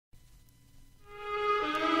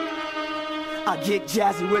I get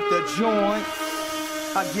jazzy with the joint.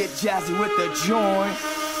 I get jazzy with the joint.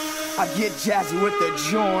 I get jazzy with the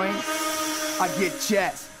joint. I get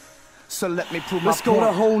jazzy. So let me prove my point. Let's go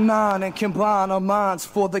the whole nine and combine our minds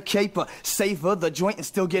for the caper. Savor the joint and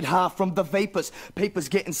still get high from the vapors. Papers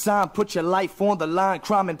getting signed, put your life on the line.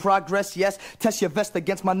 Crime in progress, yes. Test your vest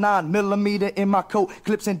against my 9mm in my coat.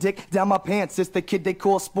 Clips and dick down my pants. It's the kid they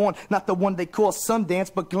call Spawn, not the one they call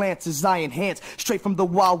Sundance, but glances I enhance. Straight from the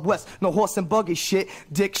Wild West, no horse and buggy shit.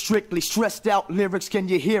 Dick strictly stressed out lyrics, can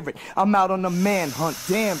you hear it? I'm out on a manhunt,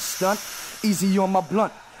 damn stunt. Easy on my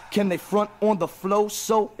blunt. Can they front on the flow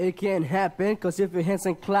so it can't happen? Cause if your hands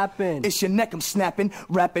ain't clapping, it's your neck I'm snapping.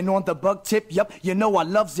 Rapping on the bug tip, yup, you know I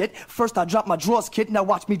loves it. First I drop my drawers, kid, now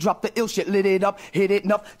watch me drop the ill shit. Lit it up, hit it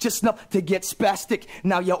enough, just enough to get spastic.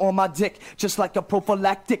 Now you're on my dick, just like a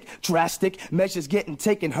prophylactic. Drastic measures getting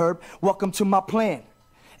taken, Herb. Welcome to my plan.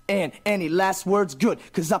 And any last words good,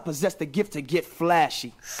 cause I possess the gift to get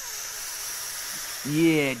flashy.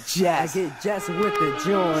 Yeah, jazz. I get jazzy with the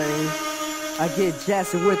joint. I get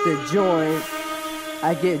jazzy with the joint.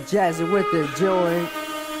 I get jazzy with the joint.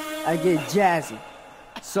 I get jazzy.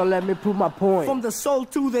 So let me prove my point. From the soul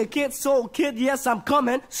to the kid, soul kid, yes I'm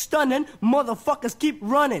coming. Stunning, motherfuckers keep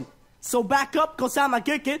running. So back up, cause I'ma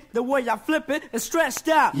kick it. The way I flip it is stretched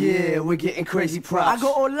out. Yeah, we're getting crazy props. I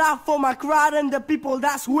go all out for my crowd and the people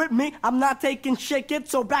that's with me. I'm not taking shake it,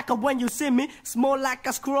 so back up when you see me. It's more like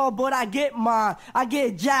a scroll, but I get mine. I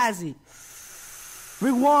get jazzy.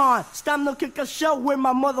 Rewind, it's time to kick a show with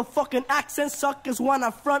my motherfucking accent. Suckers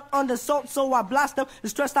wanna front on the salt, so I blast them. The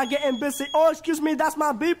stress I getting busy. Oh, excuse me, that's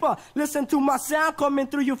my beeper. Listen to my sound coming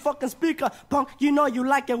through your fucking speaker. Punk, you know you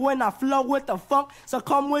like it when I flow with the funk. So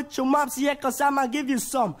come with your moms, yeah, cause I'ma give you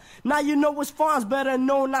some. Now you know which farms better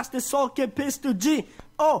known as the Soul Kid Pistol G.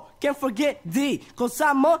 Oh, can't forget D, cause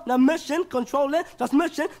I'm on a mission, controlling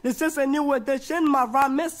transmission. This is a new edition, my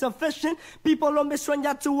rhyme is sufficient. People on me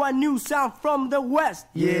stranger to a new sound from the West.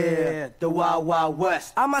 Yeah, the Wild Wild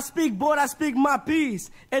West. I'ma speak, boy, I speak my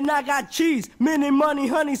piece. And I got cheese, many money,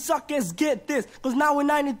 honey, suckers, get this. Cause now we're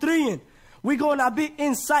 93 and we gonna be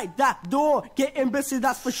inside that door. Getting busy,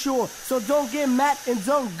 that's for sure. So don't get mad and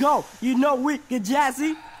don't go. You know we get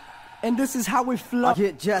jazzy, and this is how we flow. I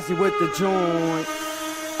get jazzy with the joint.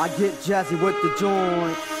 I get jazzy with the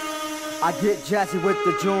joint. I get jazzy with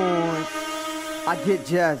the joint. I get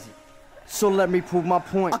jazzy. So let me prove my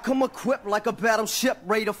point. I come equipped like a battleship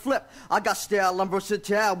ready to flip. I got style, I'm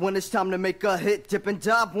versatile when it's time to make a hit. Dip and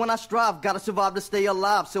dive when I strive. Gotta survive to stay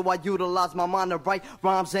alive. So I utilize my mind to write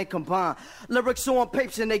rhymes and combine lyrics on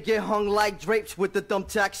papes and they get hung like drapes. With the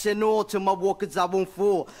thumbtacks and all to my walkers I won't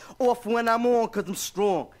fall off when I'm on cause I'm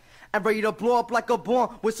strong. And ready to blow up like a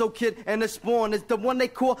bomb. Whistle Kid and the Spawn is the one they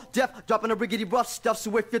call death. Dropping the riggedy rough stuff.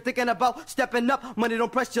 So if you're thinking about stepping up, money don't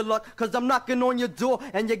press your luck. Cause I'm knocking on your door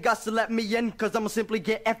and you got to let me in. Cause I'ma simply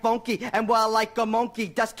get funky. And while like a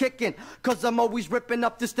monkey, that's kicking. Cause I'm always ripping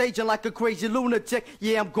up the stage and like a crazy lunatic.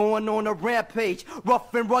 Yeah, I'm going on a rampage.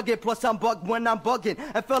 Rough and rugged, plus I'm bugged when I'm bugging.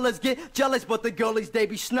 And fellas get jealous, but the girlies they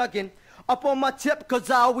be snugging. Up on my tip,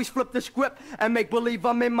 cause I always flip the script and make believe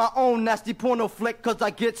I'm in my own nasty porno flick, cause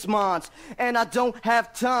I get smines. And I don't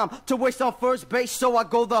have time to waste on first base, so I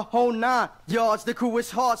go the whole 9 yards. The crew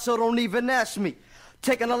is hard, so don't even ask me.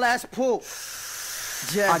 Taking the last pull.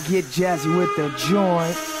 Jazzy. I get jazzy with the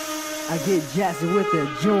joint. I get jazzy with the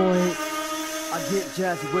joint. I get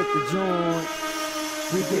jazzy with the joint.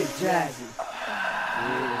 We get jazzy.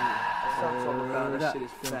 That shit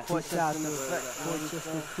is fat. Push out the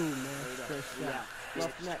crew, man. Push out.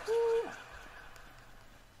 Rough neck.